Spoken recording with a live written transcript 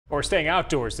we're staying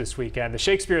outdoors this weekend. The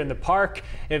Shakespeare in the Park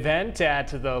event at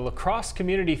the Crosse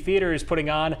Community Theatre is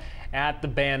putting on at the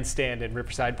bandstand in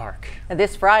Riverside Park. And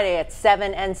this Friday at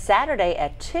 7 and Saturday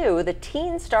at 2, the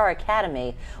Teen Star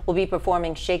Academy will be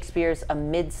performing Shakespeare's A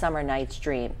Midsummer Night's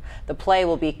Dream. The play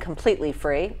will be completely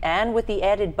free and with the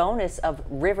added bonus of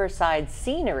riverside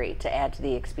scenery to add to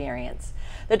the experience.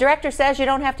 The director says you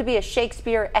don't have to be a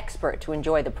Shakespeare expert to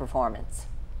enjoy the performance.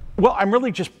 Well, I'm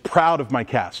really just proud of my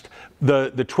cast.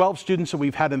 The 12 students that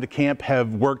we've had in the camp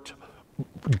have worked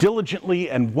diligently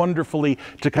and wonderfully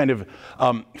to kind of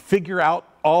figure out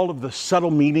all of the subtle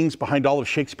meanings behind all of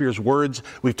Shakespeare's words.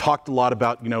 We've talked a lot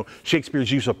about, Shakespeare's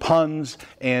use of puns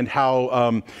and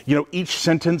how, each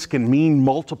sentence can mean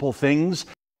multiple things.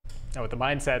 Now, with the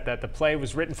mindset that the play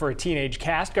was written for a teenage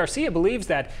cast, Garcia believes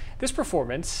that this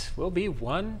performance will be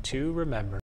one to remember.